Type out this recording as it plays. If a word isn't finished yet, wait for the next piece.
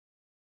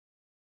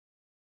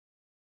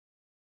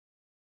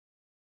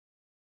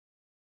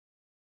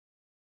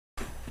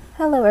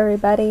Hello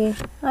everybody,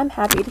 I'm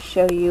happy to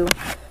show you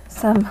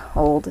some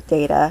old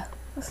data.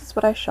 This is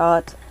what I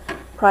shot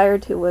prior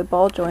to a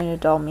ball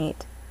jointed doll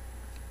meet.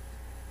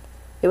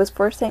 It was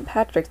for St.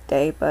 Patrick's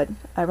Day, but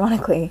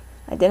ironically,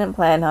 I didn't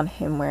plan on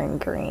him wearing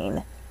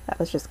green. That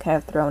was just kind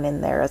of thrown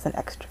in there as an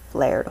extra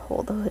flair to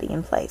hold the hoodie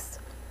in place.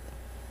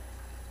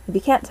 If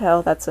you can't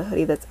tell, that's a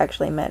hoodie that's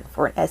actually meant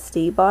for an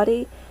SD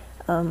body,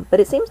 but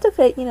it seems to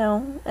fit,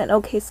 an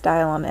okay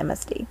style on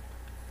MSD.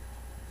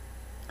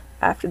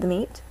 After the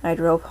meet, I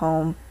drove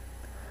home.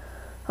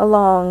 A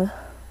long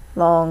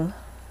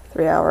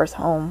 3 hours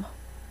home.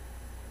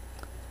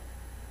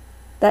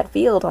 That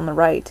field on the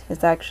right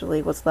is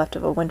actually what's left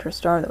of a winter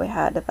storm that we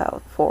had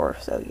about 4 or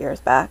so years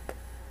back.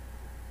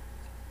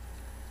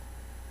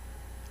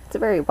 It's a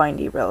very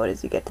windy road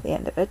as you get to the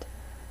end of it,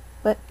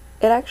 but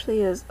it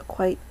actually is a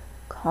quite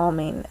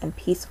calming and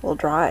peaceful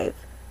drive.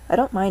 I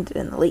don't mind it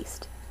in the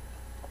least.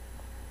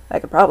 I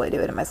could probably do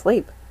it in my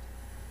sleep.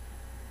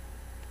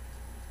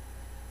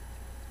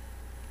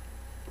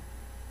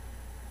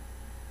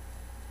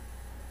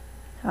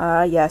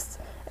 Yes,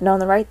 and on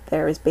the right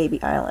there is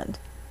Baby Island.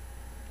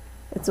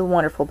 It's a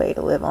wonderful bay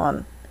to live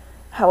on.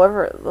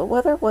 However, the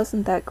weather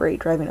wasn't that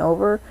great driving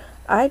over.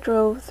 I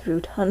drove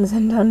through tons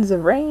and tons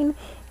of rain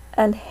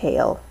and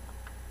hail.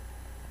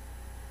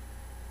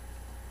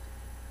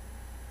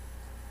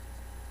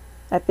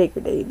 I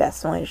figured it'd be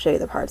best only to show you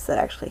the parts that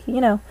actually,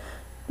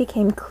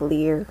 became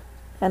clear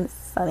and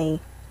sunny.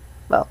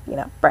 Well,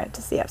 bright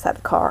to see outside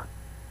the car.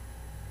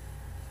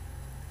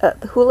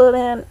 The hula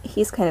man,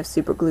 he's kind of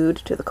super glued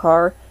to the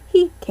car.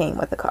 He came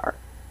with the car.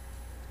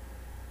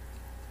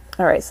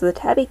 Alright, so the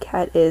tabby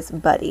cat is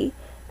Buddy,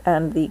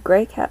 and the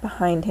gray cat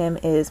behind him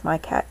is my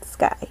cat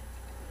Sky.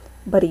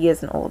 Buddy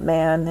is an old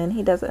man, and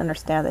he doesn't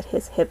understand that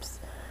his hips,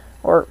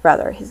 or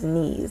rather his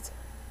knees,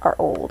 are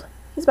old.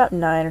 He's about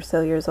 9 or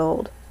so years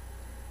old.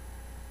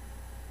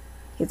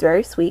 He's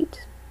very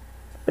sweet,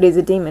 but he's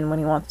a demon when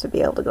he wants to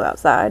be able to go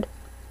outside.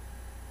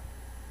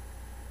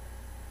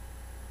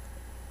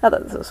 I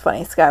thought this was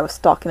funny. Sky was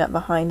stalking up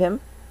behind him.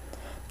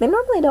 They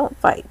normally don't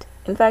fight.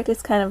 In fact,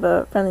 it's kind of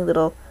a friendly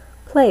little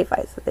play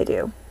fights that they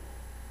do.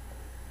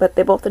 But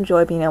they both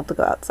enjoy being able to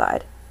go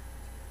outside.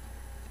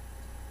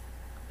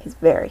 He's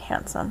very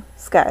handsome.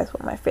 Sky is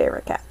one of my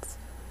favorite cats.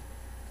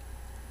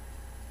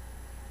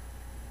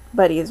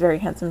 Buddy is very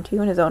handsome too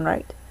in his own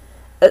right.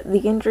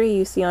 The injury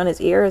you see on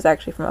his ear is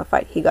actually from a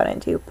fight he got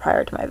into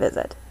prior to my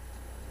visit.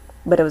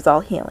 But it was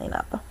all healing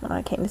up when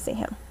I came to see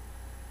him.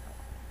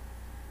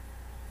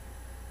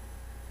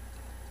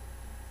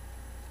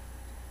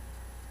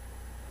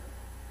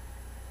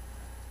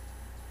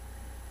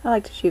 I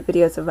like to shoot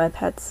videos of my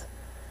pets.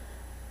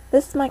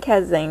 This is my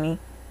cat Zamy.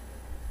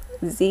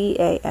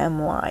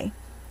 Z-A-M-Y.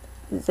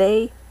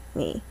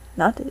 Zany,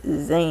 not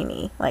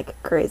zany,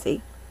 like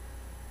crazy.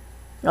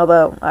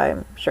 Although,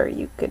 I'm sure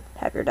you could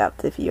have your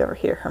doubts if you ever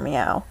hear her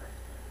meow.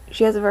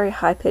 She has a very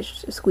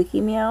high-pitched,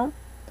 squeaky meow.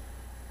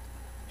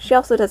 She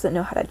also doesn't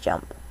know how to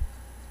jump.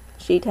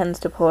 She tends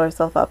to pull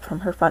herself up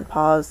from her front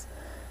paws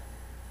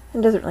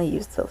and doesn't really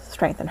use the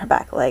strength in her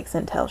back legs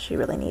until she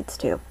really needs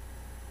to.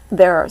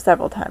 There are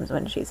several times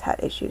when she's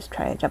had issues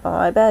trying to jump on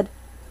my bed,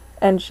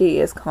 and she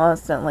is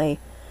constantly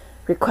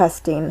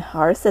requesting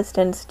our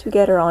assistance to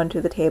get her onto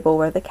the table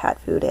where the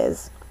cat food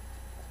is.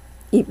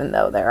 Even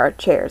though there are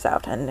chairs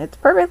out and it's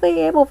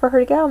perfectly able for her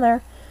to get on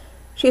there.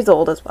 She's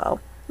old as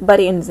well.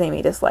 Buddy and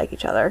Zamy dislike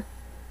each other.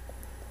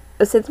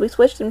 Since we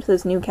switched him to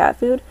this new cat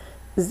food,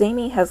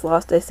 Zamy has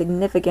lost a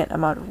significant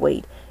amount of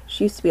weight.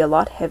 She used to be a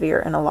lot heavier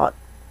and a lot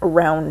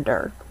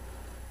rounder.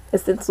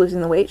 Since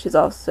losing the weight, she's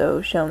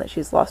also shown that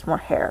she's lost more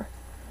hair.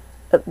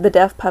 The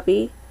deaf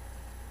puppy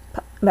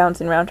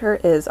bouncing around her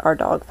is our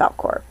dog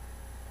Falcor.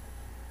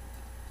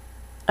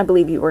 I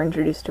believe you were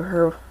introduced to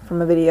her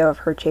from a video of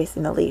her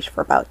chasing a leash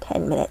for about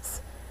 10 minutes.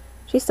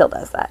 She still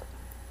does that.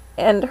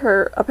 And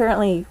her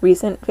apparently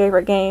recent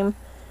favorite game,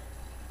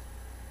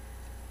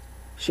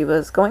 she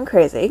was going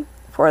crazy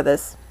for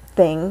this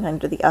thing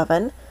under the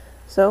oven,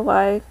 so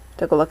I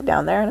took a look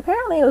down there, and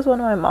apparently it was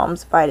one of my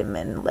mom's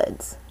vitamin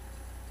lids.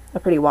 A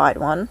pretty wide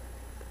one.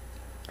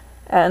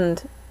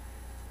 And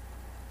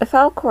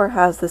Falcor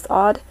has this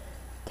odd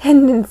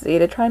tendency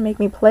to try and make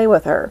me play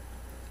with her.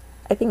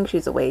 I think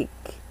she's awake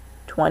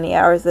 20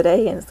 hours a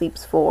day and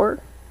sleeps 4.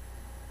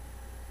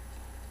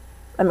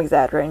 I'm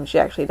exaggerating, she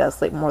actually does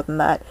sleep more than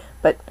that,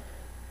 but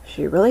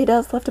she really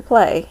does love to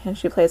play, and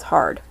she plays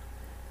hard.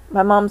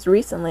 My mom's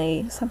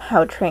recently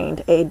somehow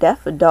trained a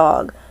deaf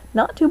dog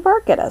not to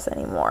bark at us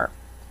anymore.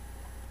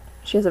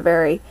 She has a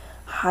very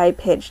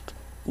high-pitched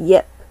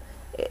yip.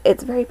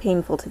 It's very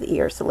painful to the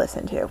ears to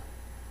listen to.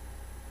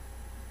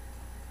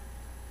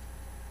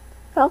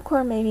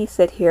 Falcor made me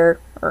sit here,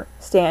 or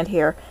stand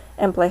here,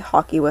 and play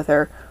hockey with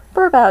her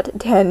for about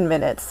 10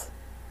 minutes.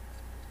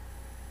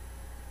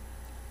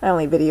 I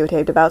only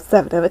videotaped about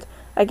 7 of it.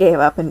 I gave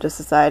up and just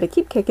decided to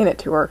keep kicking it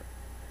to her.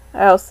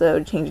 I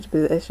also changed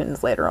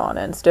positions later on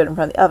and stood in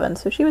front of the oven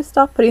so she would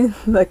stop putting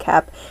the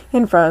cap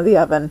in front of the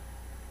oven.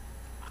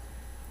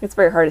 It's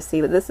very hard to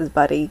see, but this is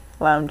Buddy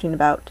lounging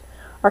about.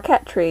 Our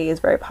cat Tree is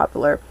very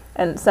popular.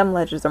 and some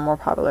ledges are more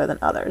popular than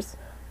others.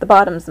 The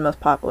bottom's the most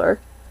popular.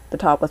 The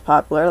top was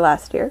popular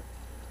last year.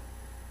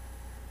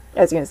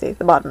 As you can see,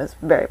 the bottom is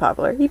very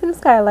popular. Even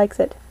Sky likes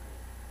it.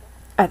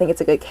 I think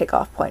it's a good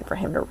kickoff point for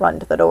him to run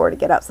to the door to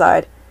get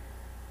outside.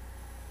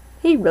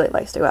 He really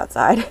likes to go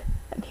outside,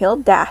 and he'll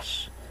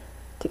dash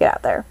to get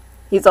out there.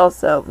 He's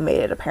also made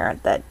it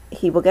apparent that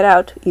he will get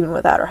out even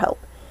without our help.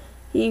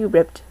 He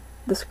ripped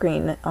the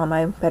screen on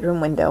my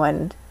bedroom window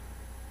and,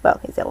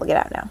 well, he's able to get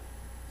out now.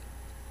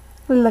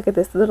 Look at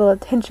this little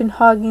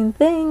attention-hogging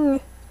thing!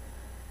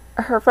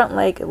 Her front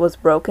leg was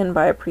broken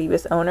by a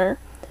previous owner,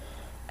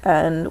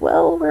 and,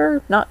 well,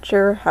 we're not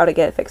sure how to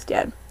get it fixed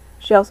yet.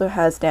 She also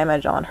has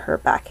damage on her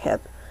back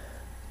hip.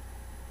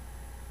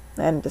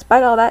 And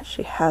despite all that,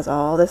 she has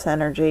all this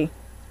energy.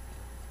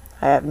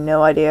 I have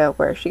no idea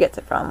where she gets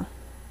it from.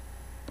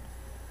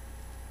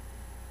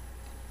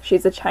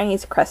 She's a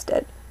Chinese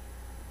crested.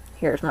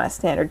 Here's my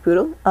standard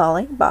poodle,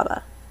 Ali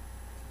Baba.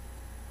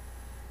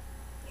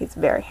 He's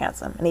very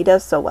handsome, and he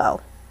does so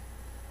well.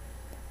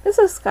 This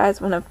is Sky's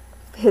one of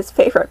his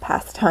favorite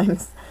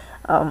pastimes.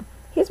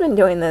 He's been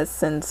doing this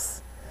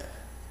since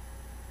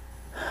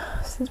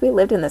we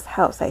lived in this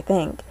house, I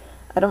think.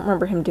 I don't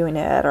remember him doing it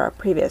at our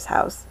previous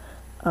house.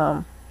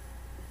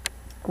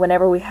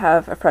 Whenever we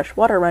have a fresh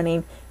water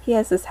running, he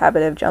has this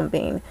habit of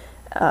jumping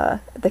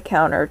the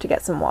counter to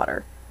get some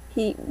water.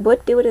 He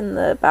would do it in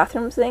the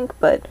bathroom sink,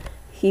 but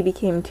he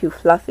became too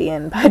fluffy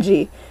and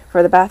pudgy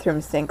for the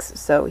bathroom sinks,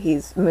 so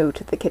he's moved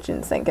to the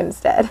kitchen sink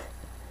instead.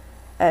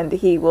 And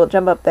he will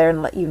jump up there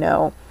and let you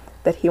know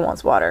that he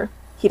wants water.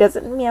 He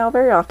doesn't meow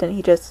very often,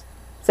 he just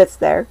sits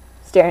there,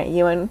 staring at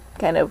you and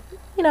kind of,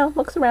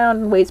 looks around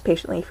and waits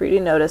patiently for you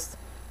to notice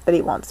that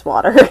he wants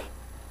water.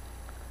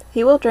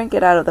 He will drink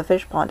it out of the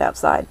fish pond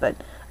outside, but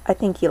I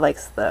think he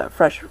likes the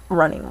fresh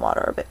running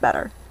water a bit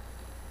better.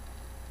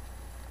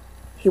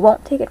 He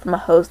won't take it from a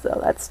hose, though.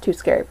 That's too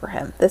scary for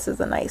him. This is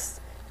a nice,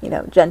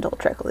 gentle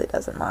trickle he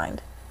doesn't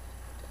mind.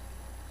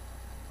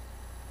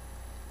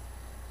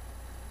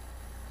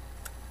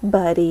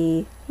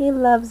 Buddy, he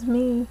loves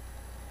me.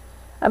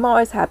 I'm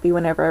always happy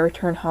whenever I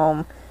return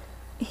home.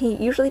 He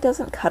usually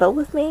doesn't cuddle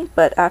with me,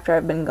 but after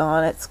I've been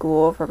gone at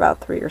school for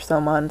about 3 or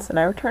so months and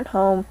I return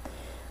home,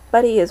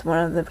 Buddy is one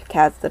of the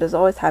cats that is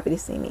always happy to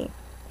see me.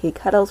 He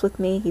cuddles with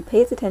me, he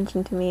pays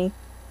attention to me.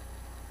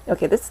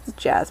 Okay, this is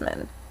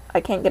Jasmine. I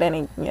can't get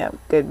any,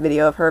 good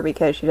video of her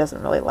because she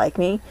doesn't really like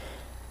me.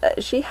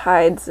 She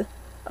hides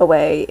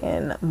away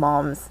in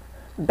Mom's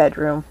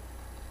bedroom.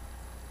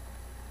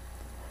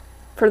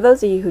 For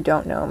those of you who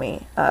don't know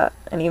me,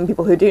 and even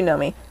people who do know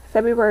me,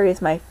 February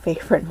is my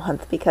favorite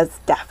month because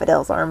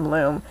daffodils are in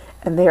bloom,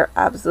 and they are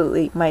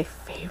absolutely my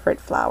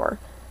favorite flower.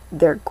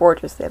 They're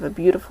gorgeous. They have a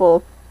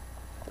beautiful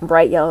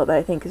bright yellow that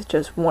I think is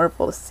just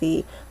wonderful to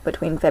see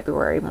between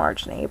February,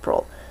 March, and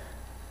April.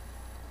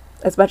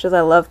 As much as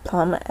I love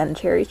plum and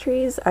cherry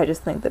trees, I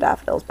just think the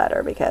daffodil's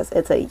better because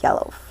it's a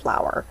yellow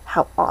flower.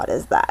 How odd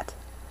is that?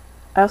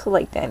 I also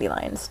like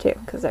dandelions too,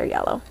 because they're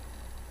yellow.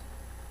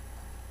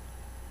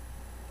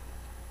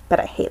 But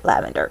I hate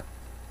lavender.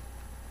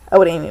 I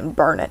wouldn't even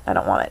burn it. I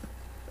don't want it.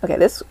 Okay,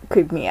 this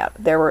creeped me out.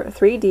 There were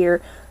 3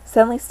 deer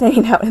suddenly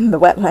standing out in the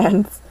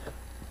wetlands.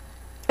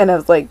 And I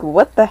was like,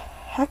 what the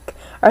heck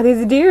are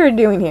these deer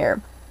doing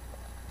here?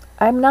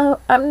 I'm not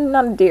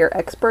a deer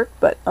expert,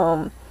 but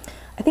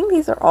I think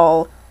these are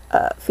all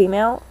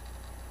female.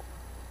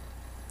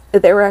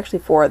 There were actually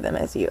 4 of them,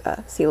 as you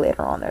see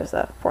later on. There's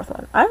a 4th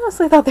one. I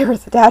honestly thought they were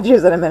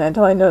statues in a minute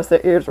until I noticed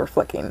their ears were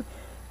flicking.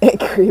 It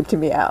creeped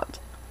me out.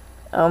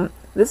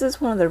 This is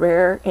one of the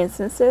rare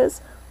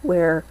instances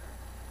where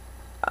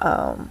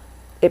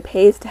it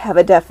pays to have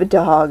a deaf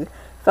dog.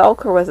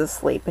 Falcor was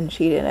asleep and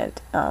she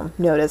didn't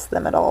notice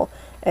them at all.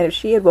 And if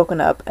she had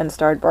woken up and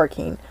started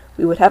barking,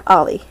 we would have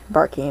Ollie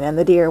barking and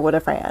the deer would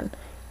have ran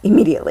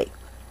immediately.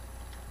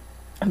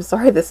 I'm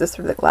sorry this is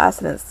through the glass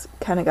and it's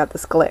kind of got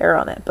this glare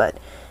on it, but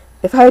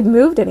if I had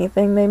moved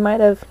anything, they might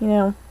have,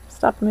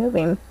 stopped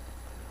moving.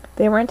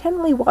 They were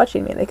intently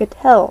watching me. They could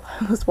tell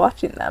I was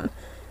watching them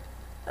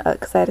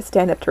because I had to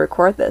stand up to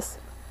record this.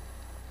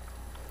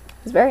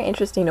 It was very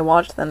interesting to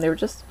watch them. They were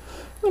just,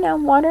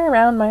 wandering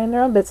around, minding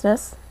their own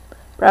business.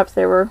 Perhaps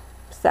they were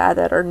sad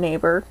that our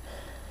neighbor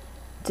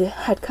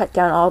had cut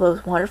down all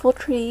those wonderful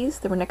trees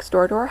that were next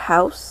door to our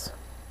house.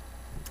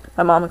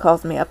 My mom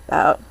calls me up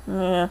about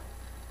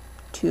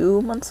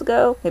 2 months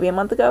ago, maybe a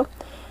month ago,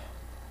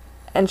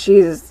 and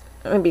she's,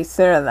 maybe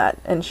sooner than that,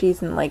 and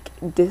she's in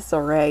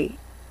disarray,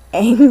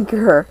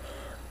 anger,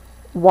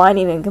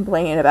 whining and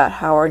complaining about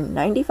how our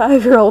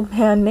 95-year-old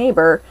man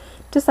neighbor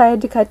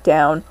decided to cut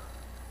down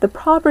the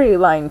property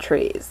line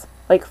trees,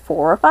 4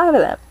 or 5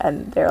 of them,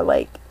 and they're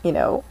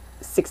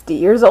 60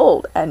 years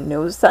old, and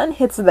no sun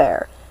hits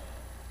there,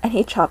 and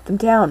he chopped them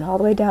down all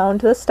the way down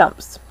to the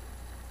stumps.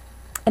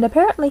 And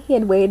apparently he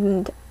had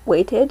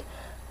waited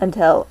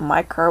until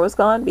my car was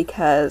gone,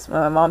 because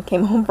when my mom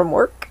came home from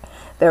work,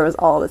 there was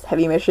all this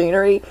heavy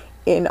machinery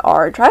in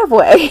our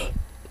driveway.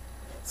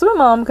 So my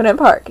mom couldn't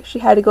park. She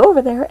had to go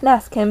over there and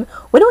ask him,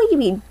 when will you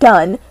be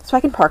done so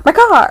I can park my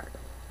car?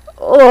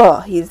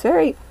 Oh, he's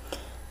very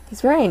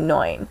He's very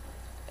annoying.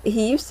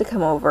 He used to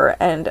come over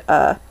and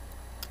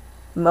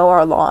mow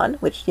our lawn,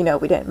 which, we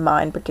didn't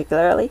mind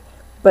particularly,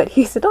 but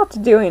he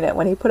stopped doing it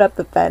when he put up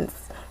the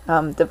fence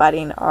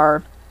dividing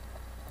our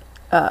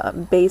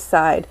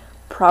Bayside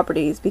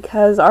properties,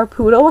 because our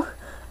poodle,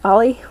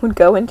 Ollie, would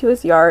go into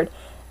his yard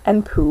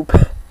and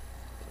poop.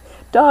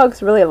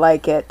 Dogs really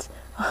like it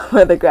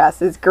where the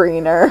grass is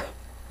greener.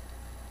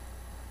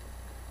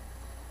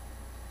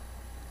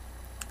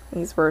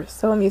 These were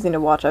so amusing to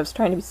watch. I was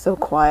trying to be so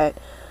quiet.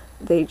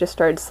 They just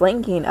started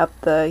slinking up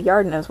the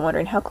yard, and I was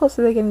wondering how close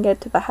are they going to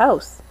get to the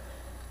house.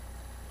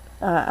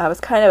 I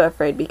was kind of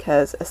afraid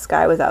because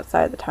Sky was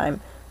outside at the time.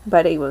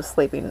 Buddy was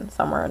sleeping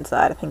somewhere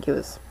inside. I think he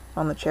was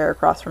on the chair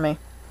across from me.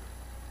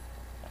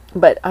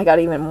 But I got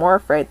even more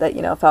afraid that,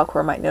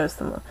 Falkor might notice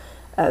them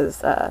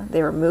as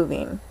they were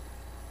moving.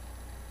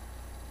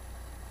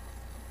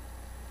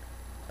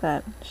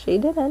 But she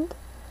didn't.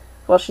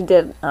 Well, she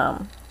did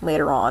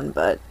later on,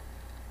 but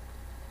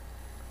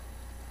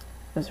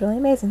it was really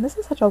amazing. This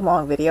is such a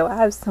long video. I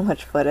have so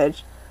much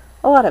footage.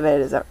 A lot of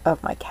it is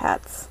of my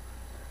cats.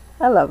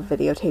 I love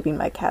videotaping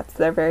my cats.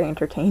 They're very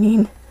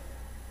entertaining.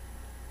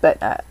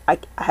 But I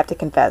have to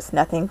confess,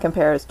 nothing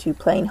compares to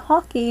playing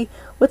hockey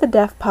with a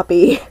deaf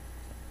puppy.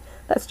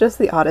 That's just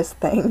the oddest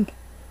thing.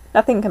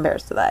 Nothing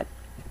compares to that.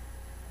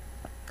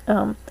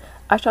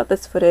 I shot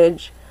this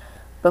footage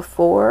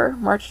before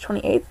March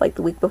 28th, like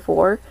the week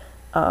before,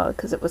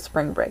 because it was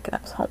spring break and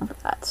I was home for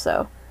that.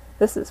 So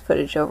this is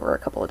footage over a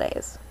couple of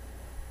days.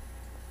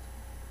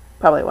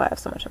 Probably why I have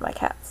so much of my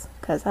cats,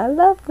 because I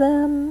love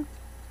them.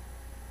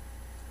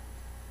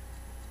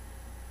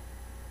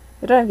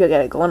 I don't know if you'll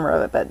get a glimmer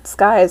of it, but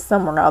Sky is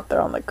somewhere out there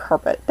on the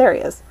carpet. There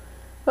he is.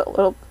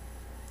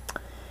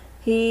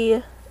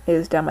 He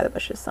is down by the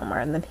bushes somewhere,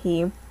 and then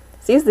he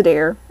sees the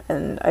deer,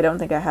 and I don't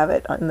think I have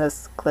it in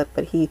this clip,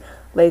 but he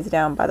lays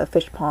down by the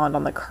fish pond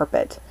on the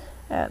carpet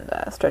and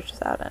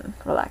stretches out and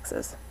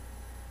relaxes.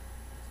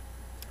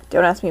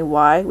 Don't ask me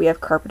why we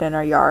have carpet in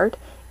our yard.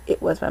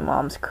 It was my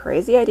mom's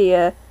crazy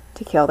idea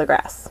to kill the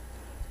grass.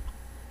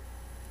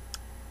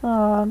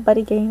 Aw,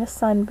 Buddy getting a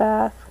sun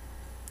bath.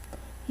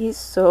 He's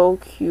so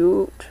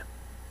cute.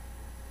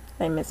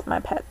 I miss my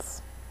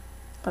pets.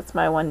 That's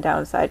my one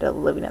downside to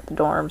living at the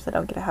dorms. I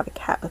don't get to have a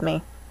cat with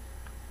me.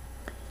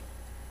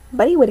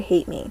 Buddy would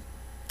hate me.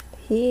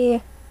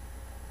 He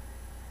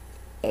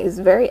is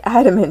very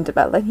adamant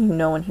about letting you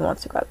know when he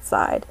wants to go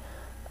outside.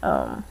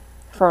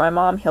 For my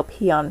mom, he'll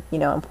pee on,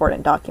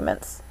 important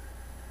documents.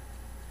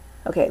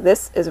 Okay,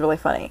 this is really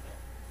funny.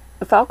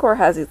 The Falkor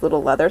has these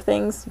little leather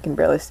things, you can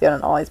barely see it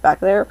on Ollie's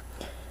back there,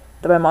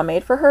 that my mom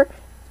made for her,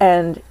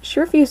 and she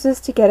refuses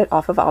to get it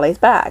off of Ollie's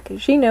back.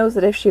 She knows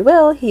that if she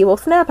will, he will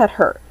snap at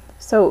her.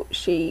 So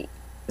she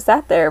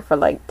sat there for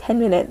like 10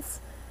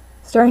 minutes,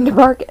 starting to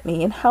bark at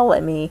me and howl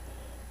at me,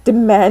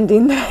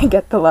 demanding that I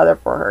get the leather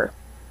for her.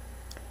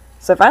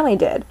 So I finally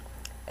did,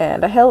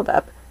 and I held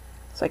up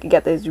so I could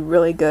get these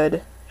really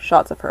good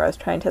shots of her. I was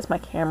trying to test my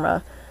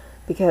camera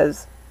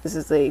because this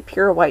is a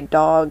pure white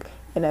dog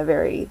in a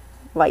very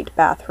light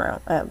bathroom,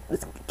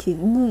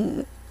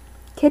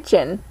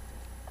 kitchen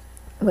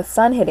with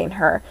sun hitting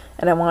her,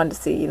 and I wanted to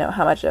see,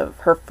 how much of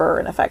her fur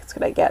and effects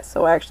could I get.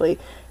 So I actually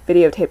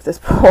videotaped this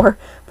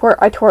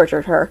I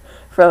tortured her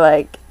for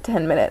like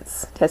 10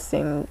 minutes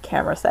testing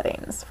camera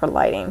settings for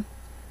lighting.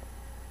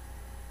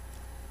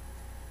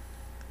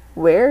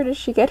 Where does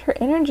she get her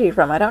energy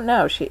from? I don't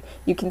know.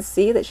 You can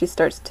see that she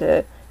starts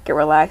to get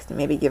relaxed and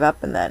maybe give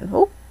up, and then,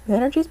 the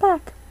energy's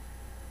back.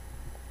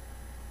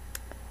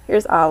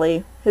 Here's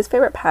Ollie. His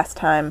favorite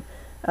pastime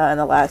in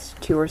the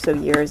last 2 or so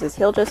years is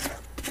he'll just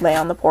lay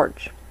on the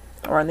porch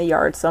or in the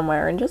yard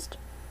somewhere and just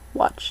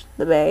watch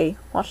the bay,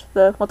 watch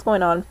what's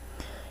going on.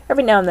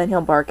 Every now and then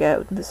he'll bark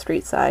out the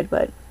street side,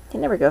 but he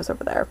never goes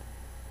over there.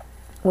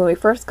 When we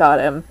first got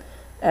him,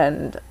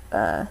 and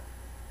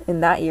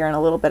in that year and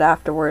a little bit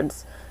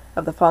afterwards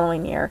of the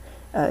following year,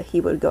 he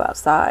would go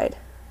outside.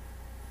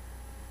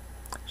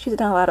 She's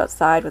not allowed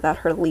outside without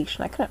her leash,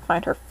 and I couldn't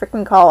find her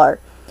freaking collar.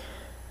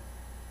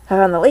 I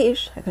found the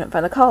leash, I couldn't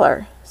find the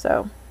collar,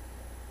 so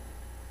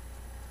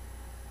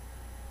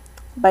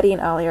Buddy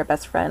and Ollie are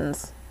best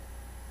friends.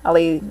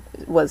 Ollie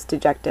was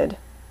dejected.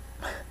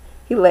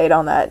 He laid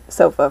on that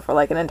sofa for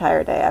like an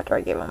entire day after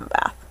I gave him a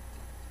bath.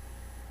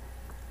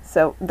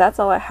 So that's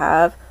all I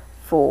have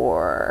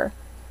for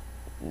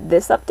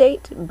this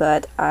update,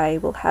 but I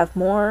will have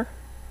more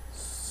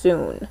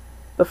soon.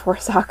 Before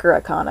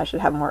SakuraCon, I should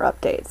have more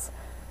updates.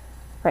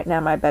 Right now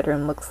my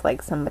bedroom looks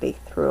like somebody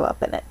threw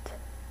up in it.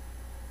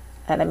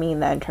 And I mean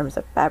that in terms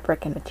of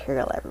fabric and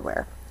material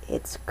everywhere.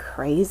 It's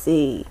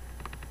crazy.